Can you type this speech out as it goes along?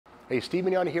Hey, Steve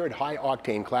Mignon here at High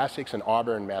Octane Classics in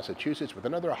Auburn, Massachusetts with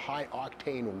another high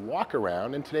octane walk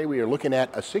around. And today we are looking at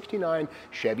a 69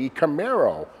 Chevy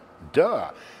Camaro.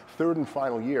 Duh. Third and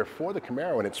final year for the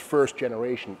Camaro in its first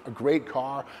generation. A great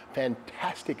car,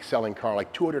 fantastic selling car,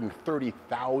 like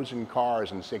 230,000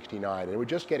 cars in 69. And we're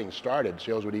just getting started.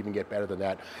 Sales would even get better than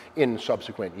that in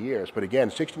subsequent years. But again,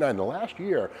 69 the last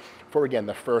year for, again,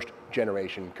 the first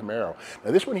generation Camaro.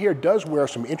 Now this one here does wear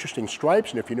some interesting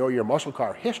stripes, and if you know your muscle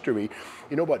car history,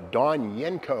 you know about Don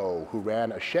Yenko, who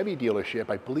ran a Chevy dealership,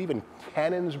 I believe in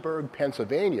Cannonsburg,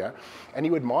 Pennsylvania, and he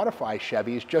would modify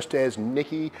Chevys just as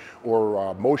Nicky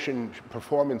or Motion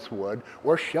Performance would,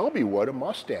 or Shelby would a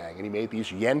Mustang, and he made these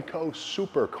Yenko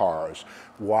supercars,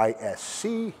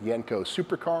 YSC, Yenko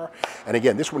supercar. And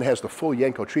again, this one has the full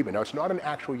Yenko treatment. Now it's not an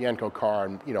actual Yenko car,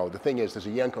 and you know, the thing is there's a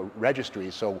Yenko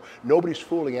registry, so nobody's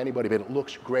fooling anybody, but it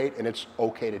looks great and it's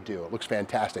okay to do. It looks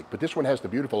fantastic. But this one has the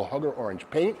beautiful hugger orange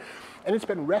paint, and it's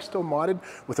been resto modded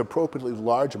with appropriately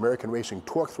large American Racing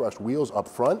torque thrust wheels up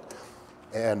front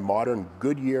and modern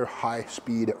Goodyear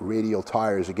high-speed radial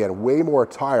tires. Again, way more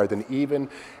tire than even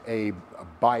a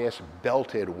bias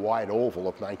belted wide oval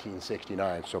of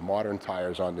 1969. So modern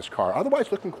tires on this car.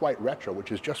 Otherwise looking quite retro,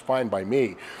 which is just fine by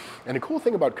me. And the cool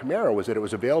thing about Camaro was that it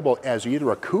was available as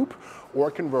either a coupe or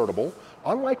a convertible,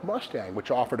 unlike Mustang,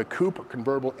 which offered a coupe, a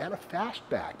convertible, and a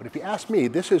fastback. But if you ask me,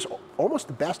 this is almost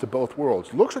the best of both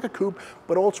worlds. Looks like a coupe,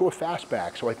 but also a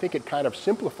fastback. So I think it kind of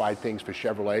simplified things for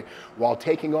Chevrolet while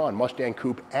taking on Mustang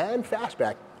coupe and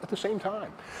fastback at the same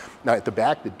time. Now at the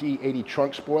back, the D80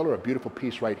 trunk spoiler, a beautiful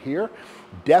piece right here.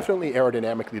 Definitely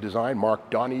aerodynamically designed.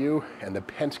 Mark Donohue and the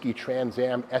Penske Trans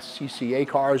Am SCCA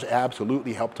cars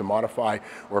absolutely helped to modify,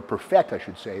 or perfect, I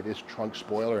should say, this trunk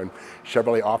spoiler, and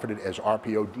Chevrolet offered it as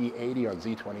RPO D80 on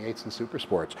Z28s and Super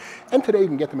Sports. And today you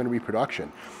can get them in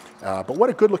reproduction. But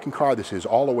what a good looking car this is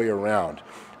all the way around.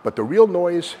 But the real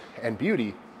noise and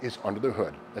beauty is under the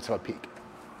hood. Let's have a peek.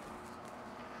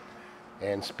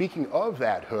 And speaking of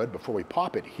that hood, before we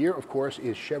pop it, here, of course,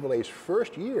 is Chevrolet's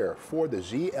first year for the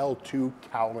ZL2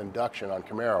 cowl induction on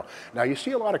Camaro. Now, you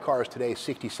see a lot of cars today,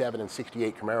 67 and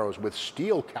 68 Camaros, with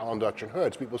steel cowl induction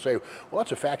hoods. People say, well,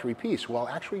 that's a factory piece. Well,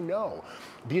 actually, no.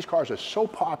 These cars are so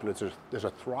popular, there's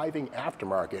a thriving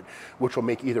aftermarket, which will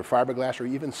make either fiberglass or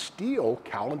even steel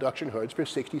cowl induction hoods for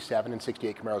 67 and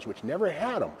 68 Camaros, which never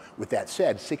had them. With that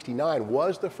said, 69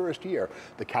 was the first year.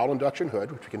 The cowl induction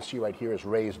hood, which you can see right here is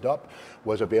raised up,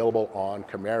 was available on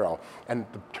Camaro. And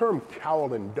the term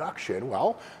cowl induction,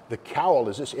 well, the cowl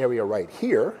is this area right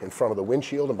here in front of the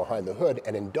windshield and behind the hood,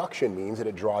 and induction means that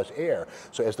it draws air.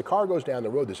 So as the car goes down the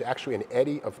road, there's actually an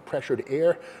eddy of pressured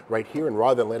air right here, and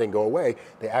rather than letting go away,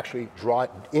 they actually draw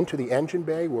it into the engine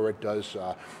bay, where it does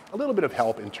a little bit of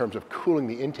help in terms of cooling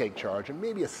the intake charge and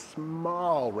maybe a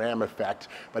small ram effect.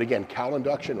 But again, cowl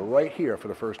induction right here for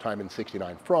the first time in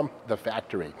 69 from the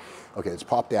factory. Okay, let's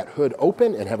pop that hood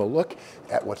open and have a look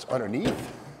at what's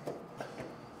underneath.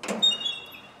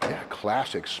 Yeah,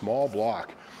 classic small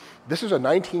block. This is a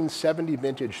 1970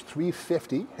 vintage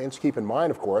 350, hence keep in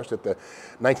mind, of course, that the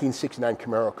 1969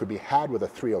 Camaro could be had with a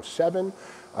 307,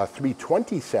 a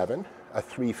 327,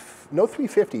 no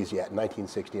 350s yet in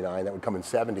 1969, that would come in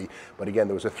 70, but again,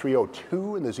 there was a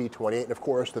 302 in the Z28, and of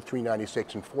course, the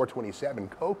 396 and 427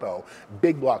 Copo.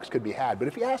 Big blocks could be had, but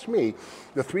if you ask me,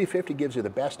 the 350 gives you the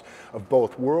best of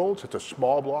both worlds. It's a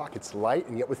small block, it's light,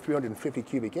 and yet with 350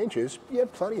 cubic inches, you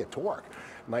have plenty of torque.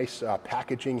 Nice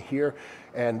packaging here,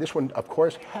 and this one, of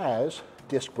course, has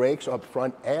disc brakes up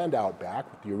front and out back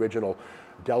with the original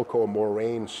Delco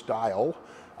Moraine style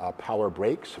power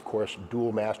brakes. Of course,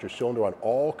 dual master cylinder on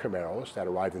all Camaros. That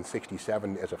arrived in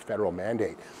 67 as a federal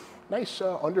mandate. Nice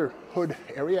under hood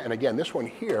area, and again, this one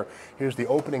here, here's the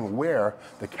opening where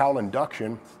the cowl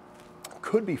induction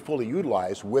could be fully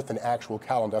utilized with an actual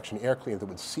cowl induction air cleaner that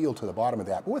would seal to the bottom of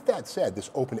that. But with that said,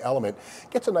 this open element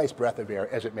gets a nice breath of air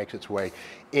as it makes its way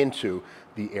into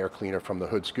the air cleaner from the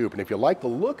hood scoop. And if you like the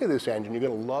look of this engine, you're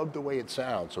going to love the way it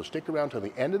sounds. So stick around to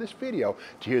the end of this video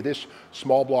to hear this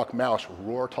small block mouse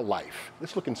roar to life.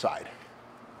 Let's look inside.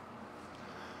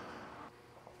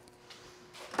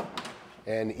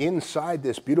 And inside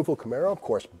this beautiful Camaro, of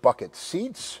course, bucket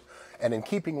seats. And in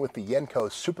keeping with the Yenko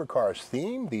Supercars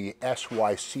theme, the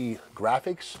SYC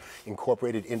graphics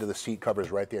incorporated into the seat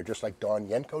covers right there, just like Don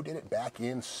Yenko did it back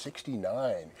in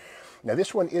 69. Now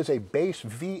this one is a base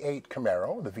V8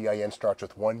 Camaro. The VIN starts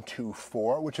with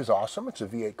 124, which is awesome. It's a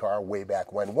V8 car way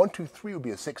back when. 123 would be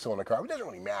a 6-cylinder car. It doesn't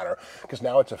really matter because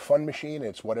now it's a fun machine and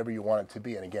it's whatever you want it to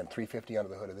be. And again, 350 under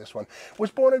the hood of this one. Was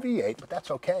born a V8, but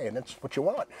that's okay and that's what you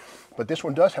want. But this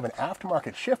one does have an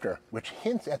aftermarket shifter, which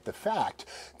hints at the fact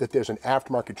that there's an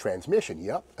aftermarket transmission.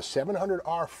 Yep, a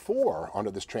 700R4 under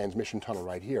this transmission tunnel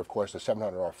right here. Of course, the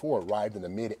 700R4 arrived in the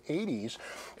mid-80s.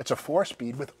 It's a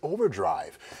 4-speed with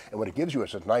overdrive. And what it gives you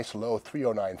is a nice low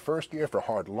 309 first gear for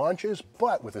hard launches,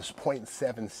 but with this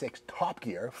 0.76 top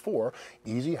gear for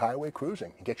easy highway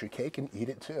cruising. You get your cake and eat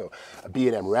it too. A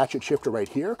B&M ratchet shifter right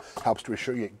here helps to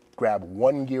assure you grab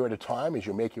one gear at a time as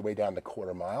you make your way down the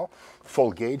quarter mile.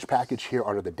 Full gauge package here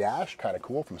under the dash, kind of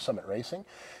cool from Summit Racing.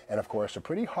 And of course, a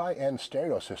pretty high-end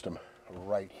stereo system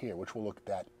right here, which we'll look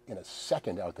at in a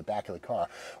second out at the back of the car.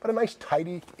 But a nice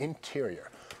tidy interior.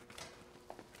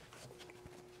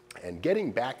 And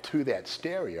getting back to that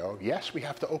stereo, yes, we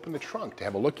have to open the trunk to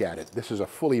have a look at it. This is a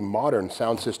fully modern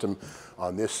sound system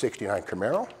on this 69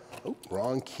 Camaro. Oh,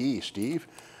 wrong key, Steve.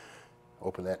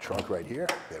 Open that trunk right here.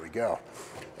 There we go.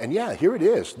 And yeah, here it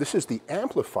is. This is the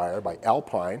amplifier by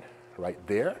Alpine right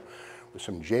there with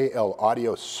some JL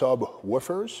Audio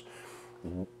subwoofers.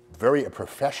 Very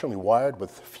professionally wired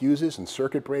with fuses and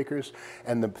circuit breakers.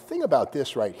 And the thing about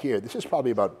this right here, this is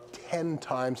probably about 10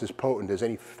 times as potent as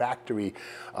any factory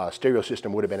stereo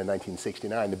system would have been in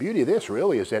 1969. The beauty of this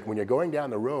really is that when you're going down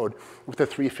the road with the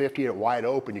 350 and wide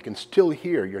open, you can still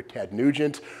hear your Ted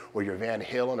Nugent or your Van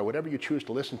Halen or whatever you choose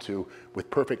to listen to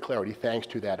with perfect clarity thanks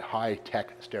to that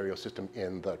high-tech stereo system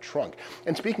in the trunk.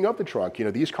 And speaking of the trunk, you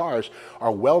know, these cars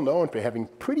are well known for having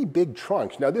pretty big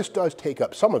trunks. Now this does take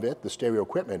up some of it, the stereo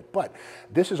equipment, but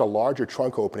this is a larger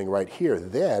trunk opening right here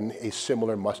than a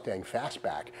similar Mustang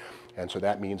Fastback. And so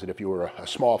that means that if you were a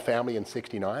small family in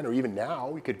 69, or even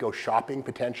now, you could go shopping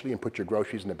potentially and put your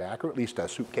groceries in the back, or at least a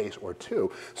suitcase or two,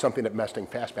 something that Mustang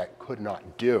Fastback could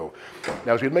not do.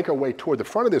 Now, as we make our way toward the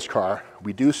front of this car,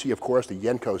 we do see, of course, the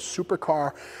Yenko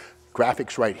supercar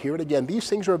graphics right here. And again, these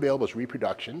things are available as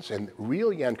reproductions, and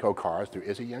real Yenko cars, there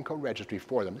is a Yenko registry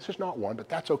for them. This is not one, but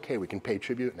that's okay. We can pay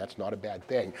tribute, and that's not a bad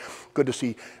thing. Good to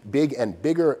see big and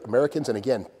bigger Americans, and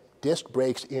again, disc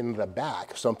brakes in the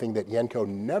back, something that Yenko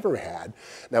never had.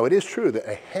 Now, it is true that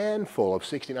a handful of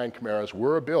 69 Camaros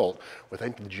were built with, I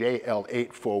think, the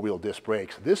JL8 four-wheel disc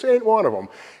brakes. This ain't one of them.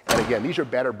 And again, these are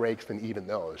better brakes than even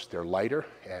those. They're lighter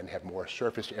and have more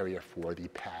surface area for the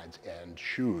pads and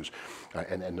shoes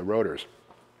and the rotors.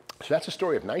 So that's the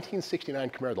story of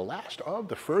 1969 Camaro, the last of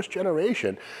the first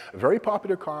generation. A very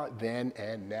popular car then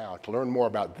and now. To learn more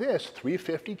about this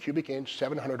 350 cubic inch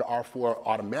 700R4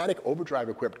 automatic overdrive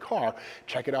equipped car,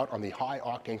 check it out on the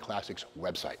Octane Classics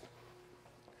website.